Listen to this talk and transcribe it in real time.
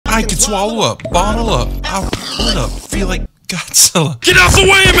I could swallow up, bottle up, I'll put up, feel like Godzilla. Get out the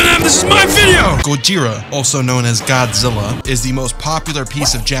way, Eminem! This is my video! Gojira, also known as Godzilla, is the most popular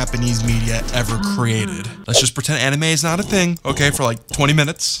piece of Japanese media ever created. Let's just pretend anime is not a thing, okay, for like 20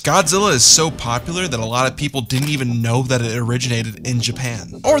 minutes. Godzilla is so popular that a lot of people didn't even know that it originated in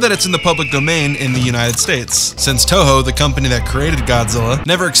Japan, or that it's in the public domain in the United States, since Toho, the company that created Godzilla,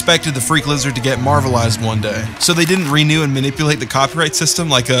 never expected the freak lizard to get Marvelized one day. So they didn't renew and manipulate the copyright system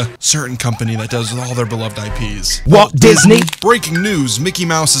like a certain company that does with all their beloved IPs. Walt Disney? Breaking news, Mickey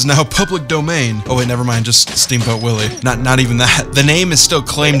Mouse is now public domain. Oh wait, never mind, just Steamboat Willie. Not even that. The name is still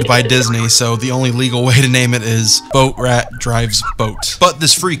claimed by Disney, so the only legal way to name it is Boat Rat Drives Boat. But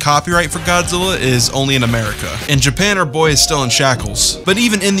this free copyright for Godzilla is only in America. In Japan, our boy is still in shackles. But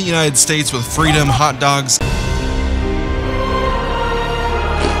even in the United States, with freedom, hot dogs,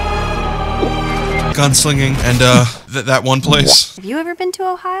 gunslinging, and that one place. Have you ever been to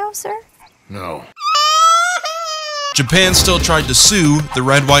Ohio, sir? No. Japan still tried to sue the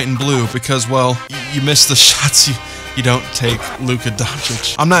red, white, and blue because, well, you missed the shots you don't take, Luka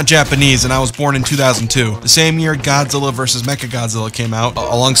Doncic. I'm not Japanese, and I was born in 2002, the same year Godzilla vs. Mechagodzilla came out,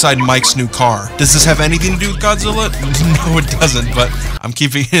 alongside Mike's new car. Does this have anything to do with Godzilla? No, it doesn't, but I'm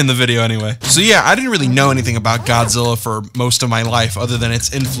keeping it in the video anyway. So yeah, I didn't really know anything about Godzilla for most of my life, other than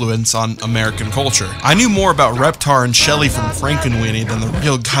its influence on American culture. I knew more about Reptar and Shelly from Frankenweenie than the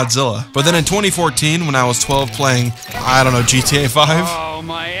real Godzilla. But then in 2014, when I was 12 playing, I don't know, GTA 5? Oh,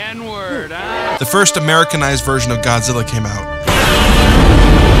 my N-word, huh? The first Americanized version of Godzilla came out.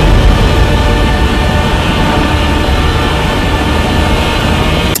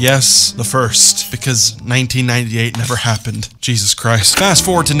 Yes, the first, because 1998 never happened. Jesus Christ. Fast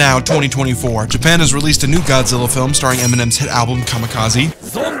forward to now, 2024. Japan has released a new Godzilla film starring Eminem's hit album, Kamikaze.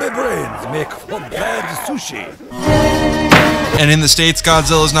 Zombie brains make for bad sushi. And in the States,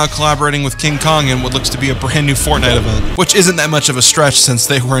 Godzilla is now collaborating with King Kong in what looks to be a brand new Fortnite event, which isn't that much of a stretch since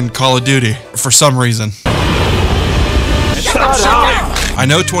they were in Call of Duty, for some reason. I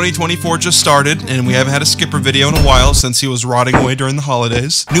know 2024 just started, and we haven't had a Skipper video in a while since he was rotting away during the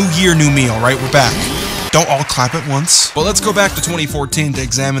holidays. New year, new me, alright? We're back. Don't all clap at once. But let's go back to 2014 to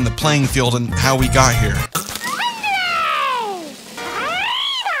examine the playing field and how we got here.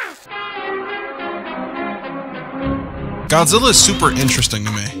 Godzilla is super interesting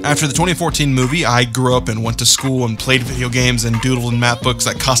to me. After the 2014 movie, I grew up and went to school and played video games and doodled in math books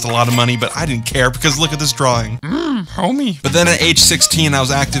that cost a lot of money, but I didn't care because look at this drawing. Homie. But then at age 16, I was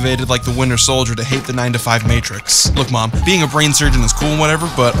activated like the Winter Soldier to hate the 9-to-5 Matrix. Look, Mom, being a brain surgeon is cool and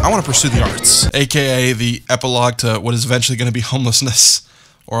whatever, but I want to pursue the arts, aka the epilogue to what is eventually going to be homelessness.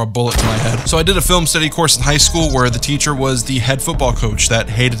 Or a bullet to my head. So I did a film study course in high school where the teacher was the head football coach that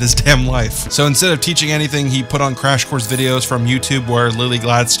hated his damn life. So instead of teaching anything, he put on crash course videos from YouTube where Lily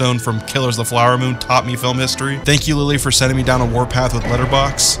Gladstone from Killers of the Flower Moon taught me film history. Thank you, Lily, for sending me down a warpath with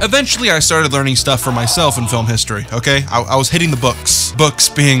Letterboxd. Eventually, I started learning stuff for myself in film history, okay? I was hitting the books. Books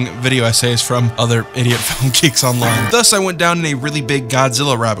being video essays from other idiot film geeks online. Thus, I went down in a really big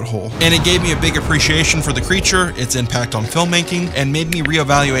Godzilla rabbit hole. And it gave me a big appreciation for the creature, its impact on filmmaking, and made me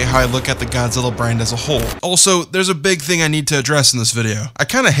reevaluate how I look at the Godzilla brand as a whole. Also, there's a big thing I need to address in this video. I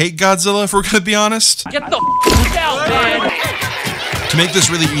kinda hate Godzilla, if we're gonna be honest. Get the f out, man! To make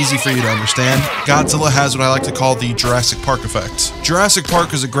this really easy for you to understand, Godzilla has what I like to call the Jurassic Park effect. Jurassic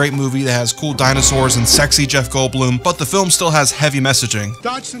Park is a great movie that has cool dinosaurs and sexy Jeff Goldblum, but the film still has heavy messaging.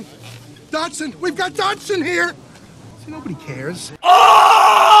 Dodson, we've got Dodson here! See, nobody cares.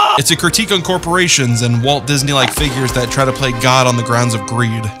 It's a critique on corporations and Walt Disney-like figures that try to play God on the grounds of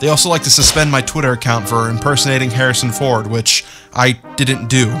greed. They also like to suspend my Twitter account for impersonating Harrison Ford, which I didn't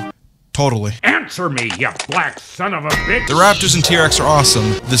do. Totally. Answer me, you black son of a bitch! The Raptors and T-Rex are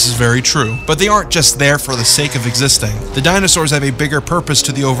awesome, this is very true, but they aren't just there for the sake of existing. The dinosaurs have a bigger purpose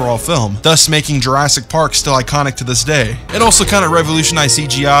to the overall film, thus making Jurassic Park still iconic to this day. It also kind of revolutionized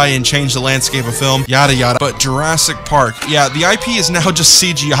CGI and changed the landscape of film, yada yada, but Jurassic Park, yeah, the IP is now just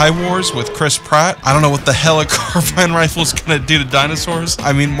CGI wars with Chris Pratt. I don't know what the hell a carbine rifle is gonna do to dinosaurs.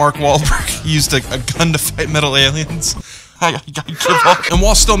 I mean, Mark Wahlberg used a gun to fight metal aliens. I give up. And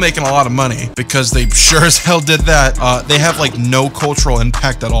while still making a lot of money, because they sure as hell did that, they have like no cultural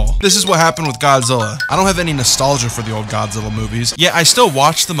impact at all. This is what happened with Godzilla. I don't have any nostalgia for the old Godzilla movies, yet I still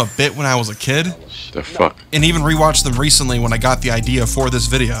watched them a bit when I was a kid. The fuck? And even rewatched them recently when I got the idea for this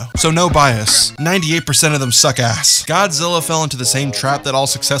video. So no bias. 98% of them suck ass. Godzilla fell into the same trap that all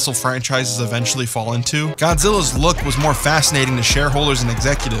successful franchises eventually fall into. Godzilla's look was more fascinating to shareholders and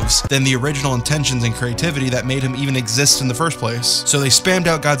executives than the original intentions and creativity that made him even exist in the first place. So they spammed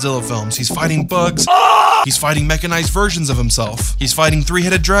out Godzilla films. He's fighting bugs. He's fighting mechanized versions of himself. He's fighting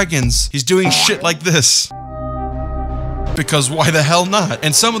three-headed dragons. He's doing shit like this. Because why the hell not?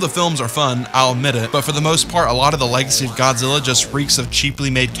 And some of the films are fun, I'll admit it, but for the most part, a lot of the legacy of Godzilla just reeks of cheaply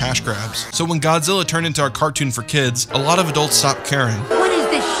made cash grabs. So when Godzilla turned into a cartoon for kids, a lot of adults stopped caring. What is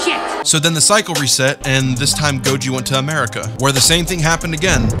this shit? So then the cycle reset, and this time Goji went to America, where the same thing happened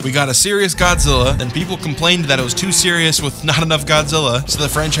again. We got a serious Godzilla, then people complained that it was too serious with not enough Godzilla, so the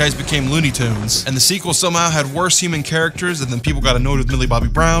franchise became Looney Tunes. And the sequel somehow had worse human characters, and then people got annoyed with Millie Bobby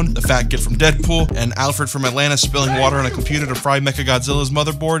Brown, the fat kid from Deadpool, and Alfred from Atlanta spilling water on a computer to fry Mechagodzilla's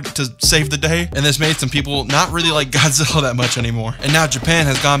motherboard to save the day. And this made some people not really like Godzilla that much anymore. And now Japan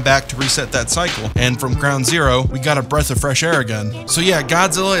has gone back to reset that cycle, and from ground zero, we got a breath of fresh air again. So yeah,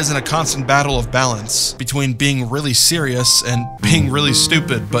 Godzilla is in a constant battle of balance between being really serious and being really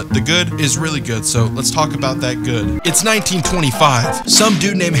stupid, but the good is really good, so let's talk about that good. It's 1925. Some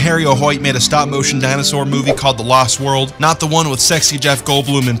dude named Harry O'Hoyt made a stop-motion dinosaur movie called The Lost World, not the one with sexy Jeff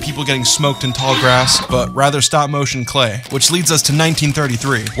Goldblum and people getting smoked in tall grass, but rather stop-motion clay, which leads us to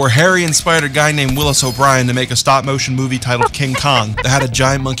 1933, where Harry inspired a guy named Willis O'Brien to make a stop-motion movie titled King Kong that had a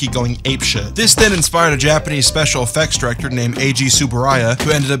giant monkey going apeshit. This then inspired a Japanese special effects director named Eiji Tsuburaya,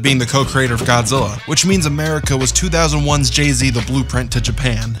 who ended up being the co-creator of Godzilla, which means America was 2001's Jay-Z the blueprint to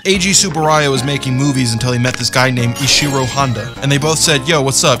Japan. Eiji Tsuburaya was making movies until he met this guy named Ishiro Honda, and they both said, yo,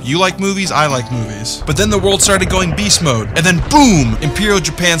 what's up? You like movies? I like movies. But then the world started going beast mode, and then boom! Imperial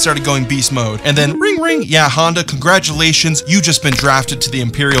Japan started going beast mode, and then ring ring, yeah, Honda, congratulations, you just been drafted to the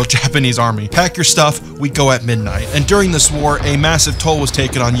Imperial Japanese Army. Pack your stuff, we go at midnight. And during this war, a massive toll was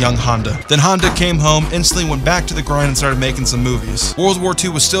taken on young Honda. Then Honda came home, instantly went back to the grind and started making some movies. World War II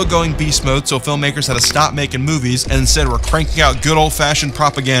was still going beast mode, so filmmakers had to stop making movies and instead were cranking out good old-fashioned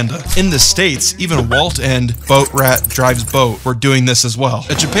propaganda. In the States, even Walt and Boat Rat Drives Boat were doing this as well.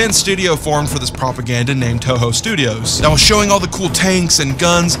 A Japan studio formed for this propaganda named Toho Studios that was showing all the cool tanks and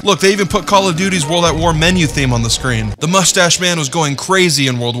guns. Look, they even put Call of Duty's World at War menu theme on the screen. The Mustache Man was going crazy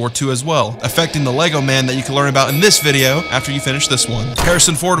in World War II as well, affecting the Lego Man that you can learn about in this video after you finish this one.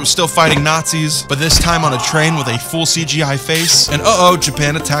 Harrison Ford was still fighting Nazis, but this time on a train with a full CGI face, and uh-oh,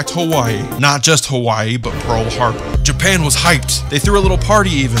 Japan attacked Hawaii. Not just Hawaii, but Pearl Harbor. Japan was hyped. They threw a little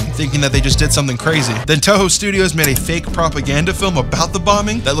party even, thinking that they just did something crazy. Then Toho Studios made a fake propaganda film about the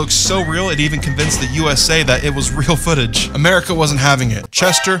bombing that looked so real it even convinced the USA that it was real footage. America wasn't having it.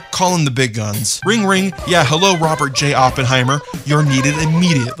 Chester, call in the big guns. Ring ring, yeah, hello Robert J. Oppenheimer, you're needed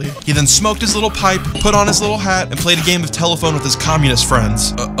immediately. He then smoked his little pipe, put on his little hat, and played a game of telephone with his communist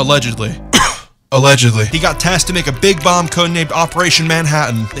friends. Allegedly. Allegedly. He got tasked to make a big bomb codenamed Operation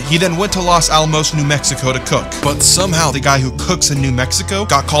Manhattan. He then went to Los Alamos, New Mexico to cook. But somehow the guy who cooks in New Mexico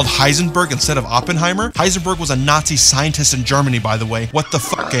got called Heisenberg instead of Oppenheimer. Heisenberg was a Nazi scientist in Germany, by the way. What the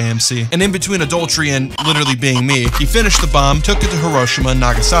fuck, AMC? And in between adultery and literally being me, he finished the bomb, took it to Hiroshima and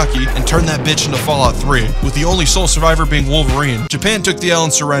Nagasaki, and turned that bitch into Fallout 3, with the only sole survivor being Wolverine. Japan took the L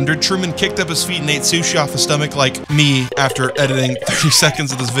and surrendered. Truman kicked up his feet and ate sushi off his stomach like me after editing 30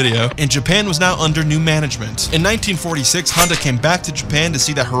 seconds of this video. And Japan was now under new management. In 1946, Honda came back to Japan to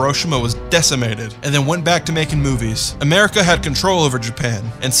see that Hiroshima was decimated, and then went back to making movies. America had control over Japan,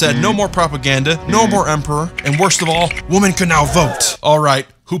 and said no more propaganda, no more emperor, and worst of all, women can now vote. Alright,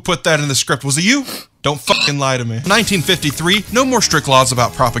 who put that in the script? Was it you? Don't fucking lie to me. 1953, no more strict laws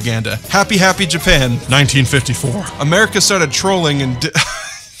about propaganda. Happy, happy Japan. 1954. America started trolling and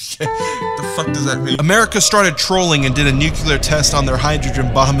the fuck does that mean? America started trolling and did a nuclear test on their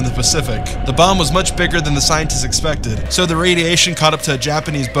hydrogen bomb in the Pacific. The bomb was much bigger than the scientists expected, so the radiation caught up to a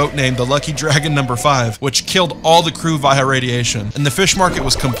Japanese boat named the Lucky Dragon No. 5, which killed all the crew via radiation, and the fish market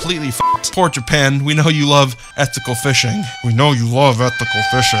was completely fucked. Poor Japan, we know you love ethical fishing. We know you love ethical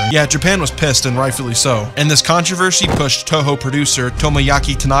fishing. Yeah, Japan was pissed, and rightfully so. And this controversy pushed Toho producer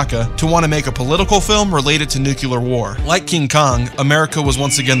Tomoyaki Tanaka to want to make a political film related to nuclear war. Like King Kong, America was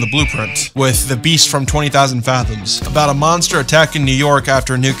once again the blueprint, with The Beast from 20,000 Fathoms, about a monster attacking New York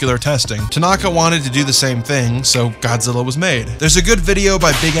after nuclear testing. Tanaka wanted to do the same thing, so Godzilla was made. There's a good video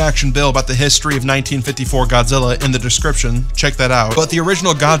by Big Action Bill about the history of 1954 Godzilla in the description, check that out. But the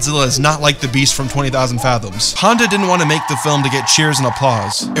original Godzilla is not like The Beast from 20,000 Fathoms. Honda didn't want to make the film to get cheers and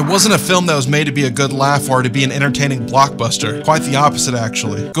applause. It wasn't a film that was made to be a good laugh or to be an entertaining blockbuster. Quite the opposite,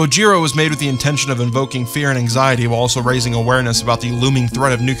 actually. Gojira was made with the intention of invoking fear and anxiety while also raising awareness about the looming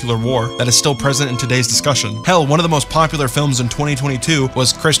threat of nuclear war that is still present in today's discussion. Hell, one of the most popular films in 2022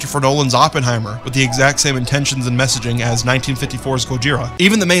 was Christopher Nolan's Oppenheimer, with the exact same intentions and messaging as 1954's Gojira.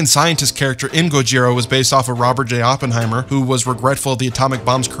 Even the main scientist character in Gojira was based off of Robert J. Oppenheimer, who was regretful of the atomic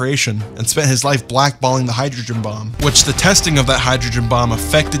bomb's creation and spent his life blackballing the hydrogen bomb, which the testing of that hydrogen bomb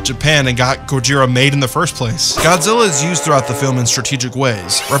affected Japan and got Gojira made in the first place. Godzilla is used throughout the film in strategic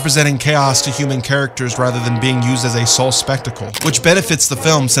ways, representing chaos to human characters rather than being used as a sole spectacle, which benefits the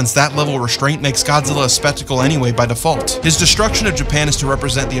film since that level of restraint makes Godzilla a spectacle anyway by default. His destruction of Japan is to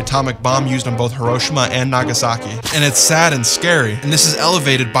represent the atomic bomb used on both Hiroshima and Nagasaki, and it's sad and scary, and this is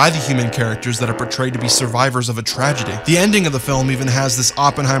elevated by the human characters that are portrayed to be survivors of a tragedy. The ending of the film even has this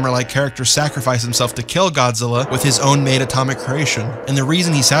Oppenheimer-like character sacrifice himself to kill Godzilla with his own made atomic creation, and the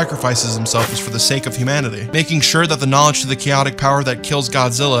reason he sacrifices himself is for the sake of humanity, making sure that the knowledge to the chaotic power that kills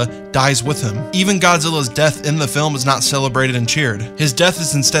Godzilla dies with him. Even Godzilla's death in the film is not celebrated and cheered. His death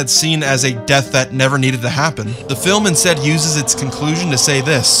is instead seen as a death that never needed to happen. The film instead uses its conclusion to say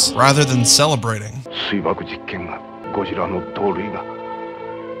this, rather than celebrating. 水爆実験がゴジラの盗塁が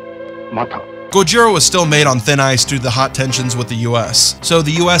また Gojira was still made on thin ice due to the hot tensions with the US, so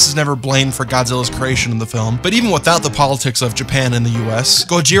the US is never blamed for Godzilla's creation in the film, but even without the politics of Japan and the US,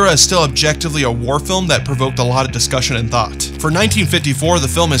 Gojira is still objectively a war film that provoked a lot of discussion and thought. For 1954, the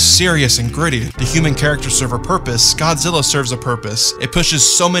film is serious and gritty. The human characters serve a purpose, Godzilla serves a purpose. It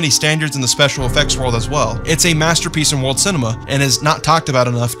pushes so many standards in the special effects world as well. It's a masterpiece in world cinema, and is not talked about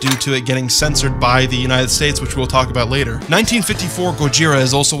enough due to it getting censored by the United States, which we'll talk about later. 1954 Gojira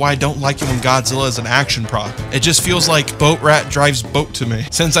is also why I don't like it when Godzilla is an action prop. It just feels like Boat Rat drives boat to me,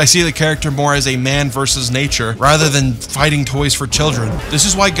 since I see the character more as a man versus nature, rather than fighting toys for children. This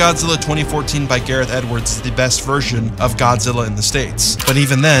is why Godzilla 2014 by Gareth Edwards is the best version of Godzilla in the States. But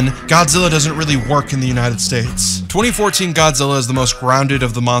even then, Godzilla doesn't really work in the United States. 2014 Godzilla is the most grounded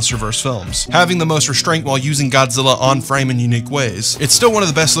of the Monsterverse films, having the most restraint while using Godzilla on frame in unique ways. It's still one of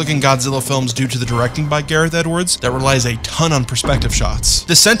the best looking Godzilla films due to the directing by Gareth Edwards that relies a ton on perspective shots.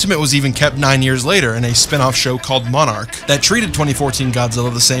 This sentiment was even kept 9 years later in a spin-off show called Monarch that treated 2014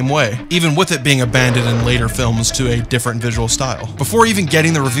 Godzilla the same way, even with it being abandoned in later films to a different visual style. Before even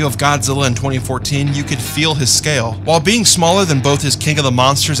getting the reveal of Godzilla in 2014, you could feel his scale. While being smaller than both his King of the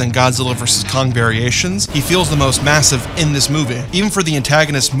Monsters and Godzilla vs. Kong variations, he feels the most massive in this movie. Even for the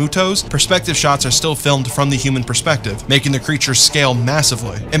antagonist Mutos, perspective shots are still filmed from the human perspective, making the creatures scale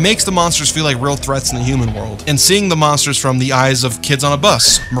massively. It makes the monsters feel like real threats in the human world, and seeing the monsters from the eyes of kids on a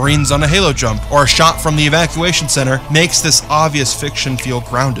bus, Marines on a halo jump, or a shot from the evacuation center makes this obvious fiction feel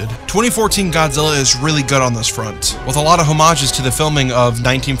grounded. 2014 Godzilla is really good on this front, with a lot of homages to the filming of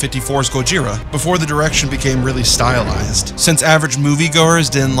 1954's Gojira, before the direction became really stylized, since average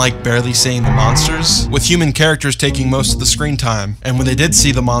moviegoers didn't like barely seeing the monsters, with human characters taking most of the screen time, and when they did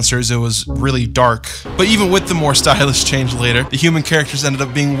see the monsters it was really dark. But even with the more stylish change later, the human characters ended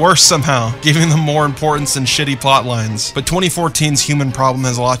up being worse somehow, giving them more importance than shitty plot lines. But 2014's human problem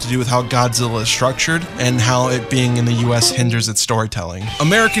has a lot to do with how Godzilla is structured, and how it being in the US hinders its storytelling.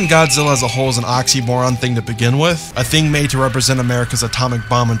 American Godzilla as a whole is an oxymoron thing to begin with. A thing made to represent America's atomic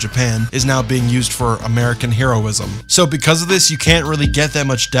bomb on Japan is now being used for American heroism. So because of this, you can't really get that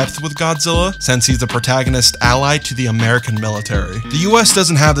much depth with Godzilla, since he's the protagonist ally to the American military. The US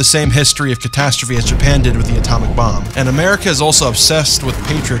doesn't have the same history of catastrophe as Japan did with the atomic bomb, and America is also obsessed with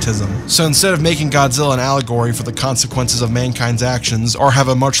patriotism. So instead of making Godzilla an allegory for the consequences of mankind's actions, or have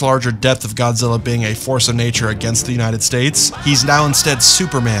a much larger depth of Godzilla being a force of nature against the United States, he's now instead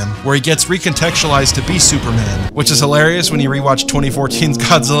Superman, where he gets recontextualized to be Superman, which is hilarious when you rewatch 2014's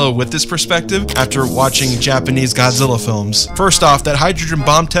Godzilla with this perspective after watching Japanese Godzilla films. First off, that hydrogen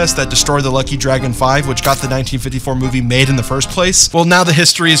bomb test that destroyed the Lucky Dragon 5, which got the 1954 movie made in the first place, well, now the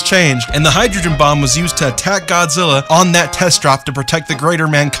history has changed, and the hydrogen bomb was used to attack Godzilla on that test drop to protect the greater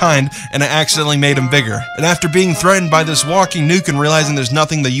mankind, and it accidentally made him bigger. And after being threatened by this walking nuke and realizing there's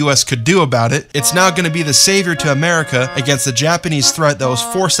nothing the US could do about it, it's now going to be the savior to America against the Japanese threat that was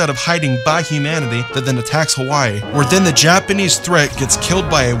forced out of hiding by humanity that then attacks Hawaii, where then the Japanese threat gets killed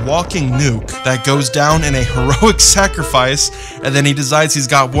by a walking nuke that goes down in a heroic sacrifice, and then he decides he's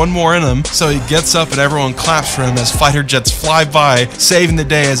got one more in him, so he gets up and everyone claps for him as fighter jets fly by, saving the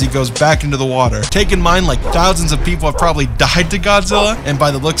day as he goes back into the water. Take in mind, like, thousands of people have probably died to Godzilla, and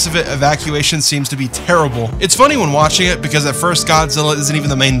by the looks of it, evacuation seems to be terrible. It's funny when watching it because at first Godzilla isn't even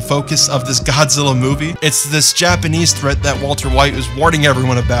the main focus focus of this Godzilla movie. It's this Japanese threat that Walter White was warning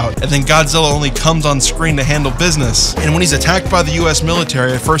everyone about, and then Godzilla only comes on screen to handle business. And when he's attacked by the US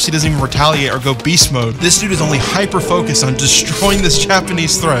military, at first he doesn't even retaliate or go beast mode. This dude is only hyper-focused on destroying this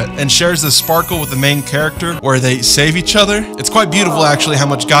Japanese threat, and shares this sparkle with the main character where they save each other. It's quite beautiful actually how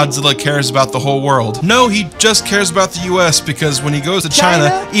much Godzilla cares about the whole world. No, he just cares about the US, because when he goes to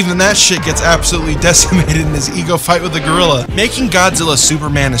China, even that shit gets absolutely decimated in his ego fight with the gorilla. Making Godzilla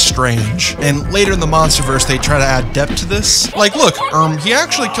Superman is strange, and later in the Monsterverse they try to add depth to this. Like, look, he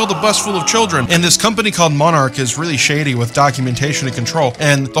actually killed a bus full of children, and this company called Monarch is really shady with documentation and control,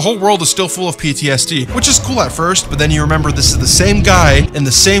 and the whole world is still full of PTSD, which is cool at first, but then you remember this is the same guy in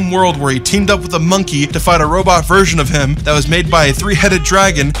the same world where he teamed up with a monkey to fight a robot version of him that was made by a three-headed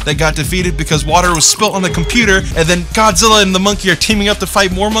dragon that got defeated because water was spilt on the computer, and then Godzilla and the monkey are teaming up to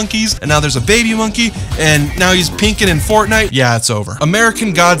fight more monkeys, and now there's a baby monkey, and now he's pinking in Fortnite. Yeah, it's over.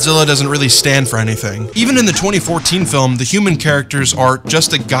 American Godzilla doesn't really stand for anything. Even in the 2014 film, the human characters are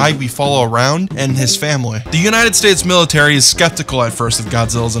just a guy we follow around and his family. The United States military is skeptical at first of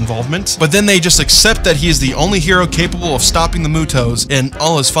Godzilla's involvement, but then they just accept that he is the only hero capable of stopping the Mutos, and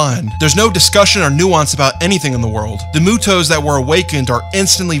all is fine. There's no discussion or nuance about anything in the world. The Mutos that were awakened are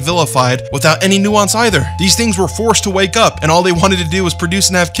instantly vilified without any nuance either. These things were forced to wake up, and all they wanted to do was produce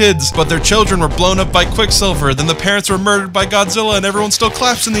and have kids, but their children were blown up by Quicksilver, then the parents were murdered by Godzilla, and everyone still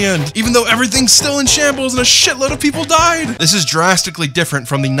claps in the end, even though everything's still in shambles and a shitload of people died. This is drastically different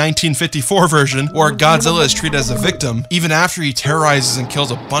from the 1954 version, where Godzilla is treated as a victim, even after he terrorizes and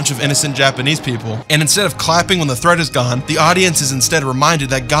kills a bunch of innocent Japanese people. And instead of clapping when the threat is gone, the audience is instead reminded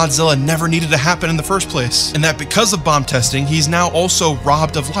that Godzilla never needed to happen in the first place, and that because of bomb testing, he's now also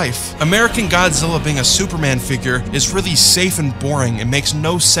robbed of life. American Godzilla being a Superman figure is really safe and boring and makes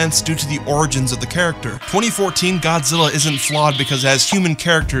no sense due to the origins of the character. 2014 Godzilla isn't flawed because it has human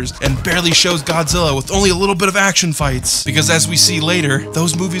characters and barely shows Godzilla with only a little bit of action fights, because as we see later,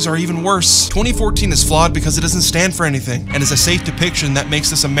 those movies are even worse. 2014 is flawed because it doesn't stand for anything, and is a safe depiction that makes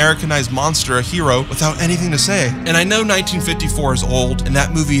this Americanized monster a hero without anything to say. And I know 1954 is old, and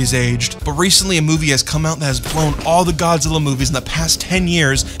that movie is aged, but recently a movie has come out that has blown all the Godzilla movies in the past 10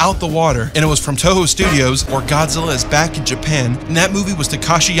 years out the water, and it was from Toho Studios, where Godzilla is back in Japan, and that movie was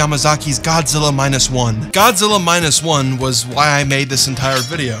Takashi Yamazaki's Godzilla Minus 1. Godzilla Minus 1 was why I made this entire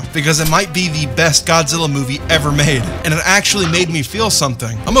video, because it might be the best Godzilla movie ever made, and it actually made me feel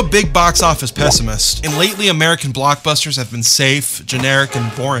something. I'm a big box office pessimist, and lately American blockbusters have been safe, generic,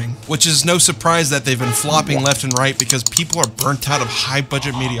 and boring, which is no surprise that they've been flopping left and right because people are burnt out of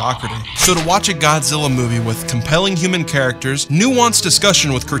high-budget mediocrity. So to watch a Godzilla movie with compelling human characters, nuanced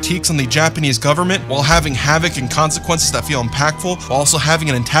discussion with critiques on the Japanese government, while having havoc and consequences that feel impactful, while also having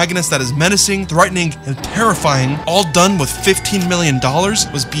an antagonist that is menacing, threatening, and terrifying, all done with $15 million,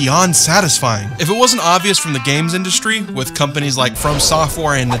 was beyond satisfying. If it wasn't obvious from the games industry, with companies like From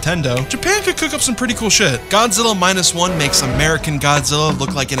Software and Nintendo, Japan could cook up some pretty cool shit. Godzilla Minus 1 makes American Godzilla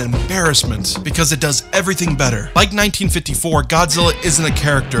look like an embarrassment, because it does everything better. Like 1954, Godzilla isn't a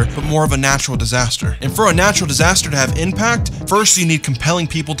character, but more of a natural disaster. And for a natural disaster to have impact, first you need compelling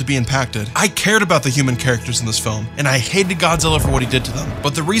people to be impacted. I cared about the human characters in this film, and I hated Godzilla for what he did to them.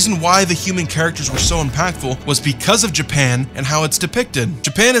 But the reason why the human characters were so impactful was because of Japan and how it's depicted.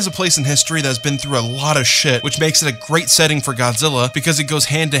 Japan is a place in history that has been through a lot of shit, which makes it a great setting for Godzilla because it goes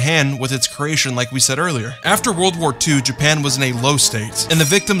hand to hand with its creation, like we said earlier. After World War II, Japan was in a low state, and the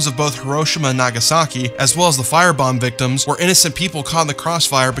victims of both Hiroshima and Nagasaki, as well as the firebomb victims, were innocent people caught in the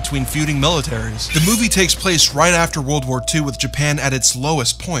crossfire between feuding militaries. The movie takes place right after World War II, with Japan at its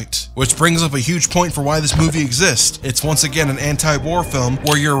lowest point, which brings up a huge point for why this movie exists. It's once again an anti-war film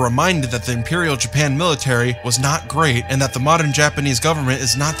where you're reminded that the Imperial Japan military was not great, and that the modern Japanese government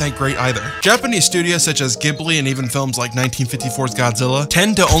is not that great either. Japanese studios such as Ghibli and even films like 1954's Godzilla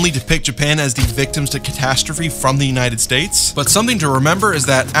tend to only depict Japan as the victims to catastrophe from the United States, but something to remember is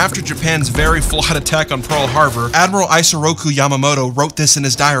that after Japan's very flawed attack on Pearl Harbor, Admiral Isoroku Yamamoto wrote this in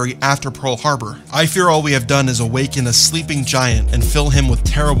his diary after Pearl Harbor: "I fear all we have done is awaken a sleeping giant and fill him with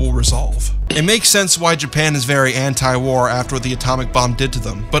terrible resolve." It makes sense why Japan is very anti-war after what the atomic bomb did to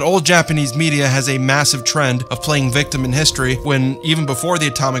them, but old Japanese media has a massive trend of playing victim in history when, even before the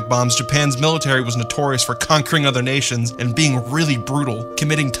atomic bombs, Japan's military was notorious for conquering other nations and being really brutal,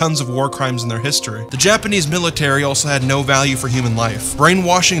 committing tons of war crimes in their history. The Japanese military also had no value for human life,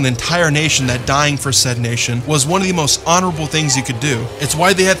 brainwashing the entire nation that dying for said nation was one of the most honorable things you could do. It's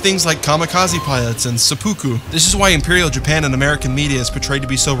why they had things like kamikaze pilots and seppuku. This is why Imperial Japan and American media is portrayed to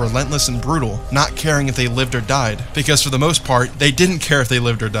be so relentless and brutal, brutal, not caring if they lived or died, because for the most part, they didn't care if they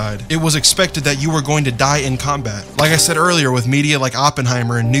lived or died. It was expected that you were going to die in combat. Like I said earlier, with media like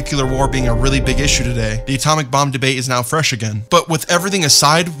Oppenheimer and nuclear war being a really big issue today, the atomic bomb debate is now fresh again. But with everything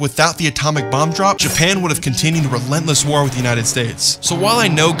aside, without the atomic bomb drop, Japan would have continued a relentless war with the United States. So while I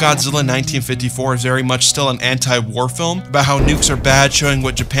know Godzilla 1954 is very much still an anti-war film about how nukes are bad, showing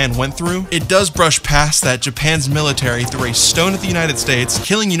what Japan went through, it does brush past that Japan's military threw a stone at the United States,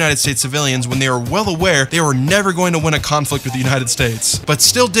 killing United States civilians when they were well aware they were never going to win a conflict with the United States, but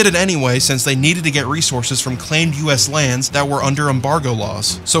still did it anyway since they needed to get resources from claimed US lands that were under embargo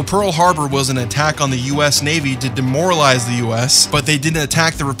laws. So Pearl Harbor was an attack on the US Navy to demoralize the US, but they didn't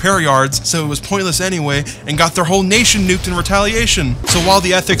attack the repair yards, so it was pointless anyway, and got their whole nation nuked in retaliation. So while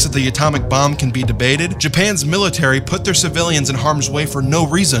the ethics of the atomic bomb can be debated, Japan's military put their civilians in harm's way for no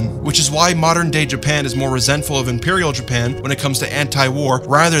reason, which is why modern day Japan is more resentful of Imperial Japan when it comes to anti-war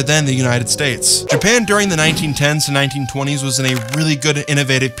rather than the United States. Japan during the 1910s to 1920s was in a really good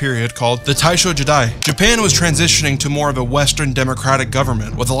innovative period called the Taisho Jidai. Japan was transitioning to more of a Western democratic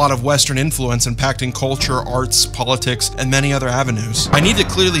government with a lot of Western influence impacting culture, arts, politics, and many other avenues. I need to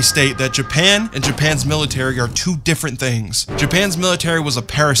clearly state that Japan and Japan's military are two different things. Japan's military was a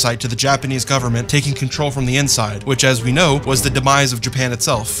parasite to the Japanese government taking control from the inside, which as we know was the demise of Japan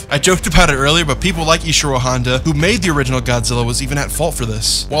itself. I joked about it earlier, but people like Ishiro Honda, who made the original Godzilla, was even at fault for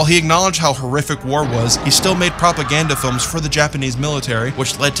this. While he acknowledged how horrific war was, he still made propaganda films for the Japanese military,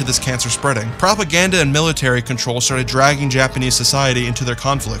 which led to this cancer spreading. Propaganda and military control started dragging Japanese society into their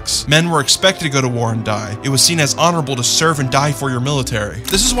conflicts. Men were expected to go to war and die. It was seen as honorable to serve and die for your military.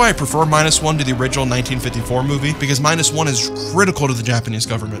 This is why I prefer Minus One to the original 1954 movie, because Minus One is critical to the Japanese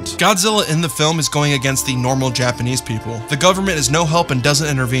government. Godzilla in the film is going against the normal Japanese people. The government is no help and doesn't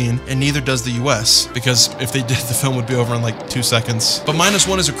intervene, and neither does the US, because if they did, the film would be over in like 2 seconds. But Minus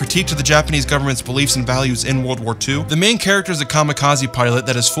One is a critique to the Japanese government's beliefs and values in World War II. The main character is a kamikaze pilot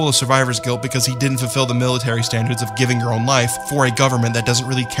that is full of survivor's guilt because he didn't fulfill the military standards of giving your own life for a government that doesn't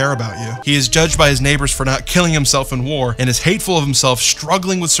really care about you. He is judged by his neighbors for not killing himself in war, and is hateful of himself,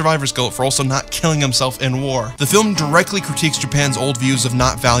 struggling with survivor's guilt for also not killing himself in war. The film directly critiques Japan's old views of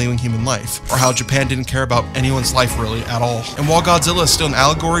not valuing human life, or how Japan didn't care about anyone's life really at all. And while Godzilla is still an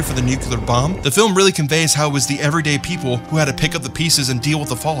allegory for the nuclear bomb, the film really conveys how it was the everyday people who had to pick up the pieces and deal with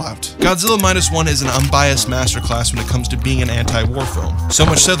the fallout. Godzilla Minus One is an unbiased masterclass when it comes to being an anti-war film. So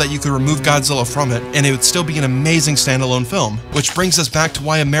much so that you could remove Godzilla from it, and it would still be an amazing standalone film. Which brings us back to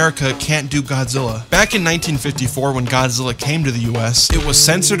why America can't do Godzilla. Back in 1954, when Godzilla came to the US, it was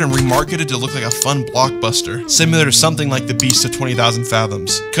censored and remarketed to look like a fun blockbuster, similar to something like The Beast of 20,000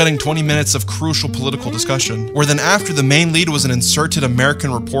 Fathoms, cutting 20 minutes of crucial political discussion, where then after the main lead was an inserted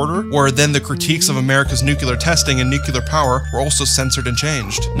American reporter, where then the critiques of America's nuclear testing and nuclear power were also censored and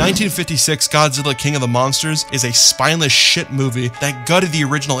changed. 1956 Godzilla King of the Monsters is a spineless shit movie that gutted the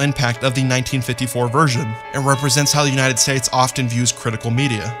original impact of the 1954 version, and represents how the United States often views critical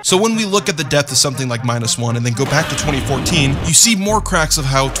media. So when we look at the depth of something like Minus One and then go back to 2014, you see more cracks of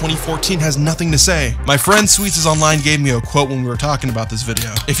how 2014 has nothing to say. My friend Sweets is Online gave me a quote when we were talking about this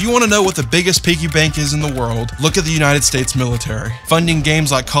video. If you want to know what the biggest piggy bank is in the world, look at the United States military, funding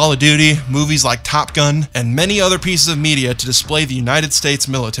games like Call of Duty, movies like Top Gun, and many other pieces of media to display the United States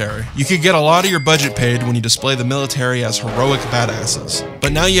military. You could get a lot of your budget paid when you display the military as heroic badasses.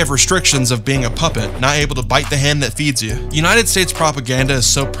 But now you have restrictions of being a puppet, not able to bite the hand that feeds you. United States propaganda is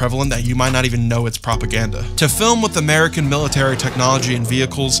so prevalent that you might not even know it's propaganda. To film with American military technology and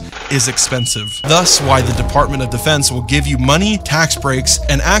vehicles is expensive. Thus why the Department of Defense will give you money, tax breaks,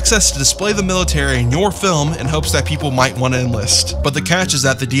 and access to display the military in your film in hopes that people might want to enlist. But the catch is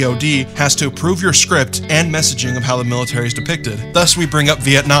that the DoD has to approve your script and messaging of how the military is depicted. Thus we bring up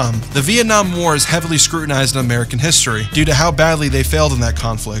Vietnam. The Vietnam War is heavily scrutinized in American history due to how badly they failed in that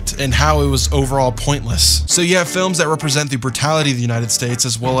conflict and how it was overall pointless. So you have films that represent the brutality of the United States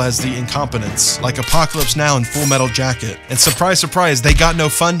as well as the incompetence, like Apocalypse Now and Full Metal Jacket. And surprise, surprise, they got no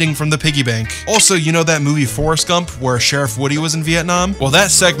funding from the piggy bank. Also, you know that movie Forrest Gump where Sheriff Woody was in Vietnam? Well,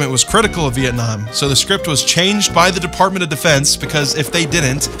 that segment was critical of Vietnam, so the script was changed by the Department of Defense because if they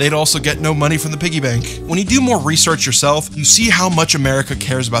didn't, they'd also get no money from the piggy bank. When you do more research yourself, you see how much America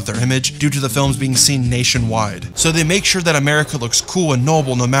cares about their image due to the films being seen nationwide. So they make sure that America looks cool and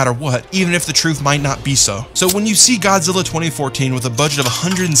noble no matter what, even if the truth might not be so. So when you see Godzilla 2014 with a budget of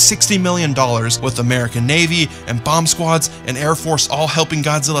 $160 million, with American Navy and bomb squads and Air Force all helping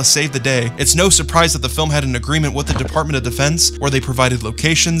Godzilla save the day, it's no surprise that the film had an agreement with the Department of Defense where they provided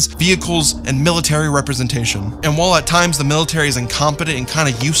locations, vehicles, and military representation. And while at times the military is incompetent and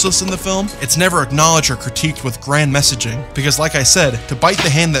kind of useless in the film, it's never acknowledged or critiqued with grand messaging. Because like I said, to bite the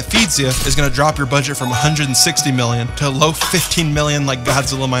hand that feeds you is going to drop your budget from 160 million to low 15 million like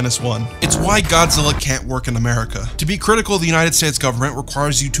Godzilla Minus 1. It's why Godzilla can't work in America. To be critical of the United States government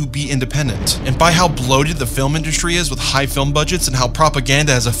requires you to be independent. And by how bloated the film industry is with high film budgets and how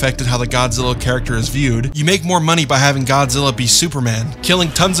propaganda has affected how the Godzilla character is viewed, you make more money by having Godzilla be Superman, killing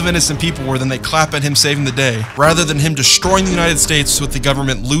tons of innocent people where then they clap at him saving the day, rather than him destroying the United States with the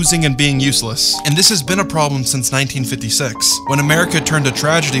government losing and being useless. And this has been a problem since 1956, when America turned a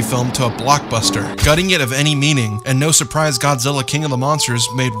tragedy film to a blockbuster, gutting it of any meaning, and no surprise Godzilla King of the Monsters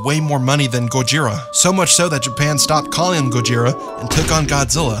made way more money than Gojira. So much so that Japan stopped calling him Gojira and took on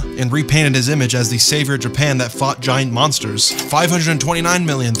Godzilla, and repainted his image as the savior of Japan that fought giant monsters. 529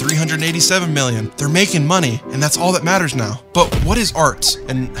 million, 387 million. They're making money, and that's all that matters now. But what is art,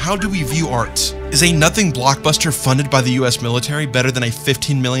 and how do we view art? Is a nothing blockbuster funded by the US military better than a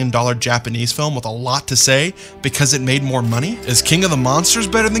 $15 million Japanese film with a lot to say because it made more money? Is King of the Monsters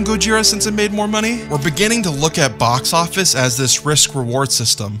better than Gojira since it made more money? We're beginning to look at box office as this risk-reward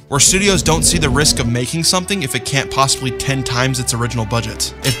system, where studios don't see the risk of making something if it can't possibly 10 times its original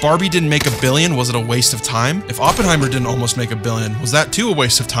budget. If Barbie didn't make $1 billion, was it a waste of time? If Oppenheimer didn't almost make $1 billion, was that too a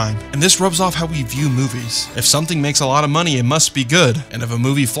waste of time? And this rubs off how we view movies. If something makes a lot of money, it must be good, and if a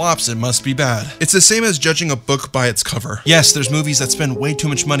movie flops, it must be bad. It's the same as judging a book by its cover. Yes, there's movies that spend way too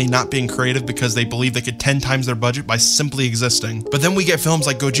much money not being creative because they believe they could 10 times their budget by simply existing. But then we get films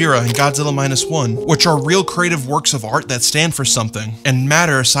like Gojira and Godzilla Minus 1, which are real creative works of art that stand for something, and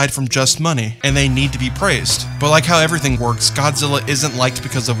matter aside from just money, and they need to be praised. But like how everything works, Godzilla isn't liked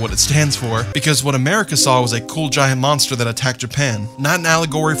because of what it stands for, because what America saw was a cool giant monster that attacked Japan, not an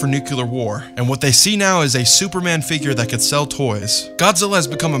allegory for nuclear war. And what they see now is a Superman figure that could sell toys. Godzilla has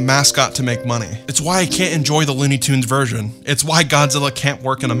become a mascot to make money. It's why I can't enjoy the Looney Tunes version. It's why Godzilla can't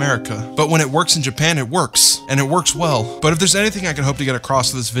work in America. But when it works in Japan, it works. And it works well. But if there's anything I can hope to get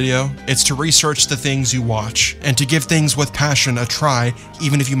across with this video, it's to research the things you watch, and to give things with passion a try,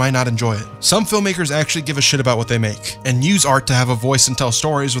 even if you might not enjoy it. Some filmmakers actually give a shit about what they make, and use art to have a voice and tell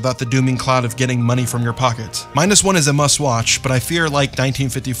stories without the dooming cloud of getting money from your pocket. Minus 1 is a must-watch, but I fear, like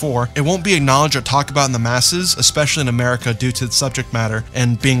 1954, it won't be acknowledged or talked about in the masses, especially in America due to its subject matter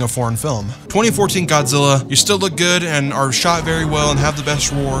and being a foreign film. 2014 Godzilla, you still look good and are shot very well and have the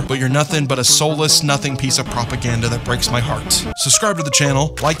best roar, but you're nothing but a soulless, nothing piece of propaganda that breaks my heart. Subscribe to the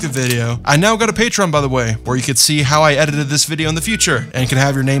channel, like the video. I now got a Patreon, by the way, where you could see how I edited this video in the future and can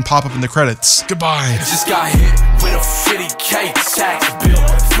have your name pop up in the credits. Goodbye. Just got hit with a 50K tax bill,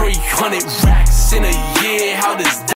 300 racks in a year. How does that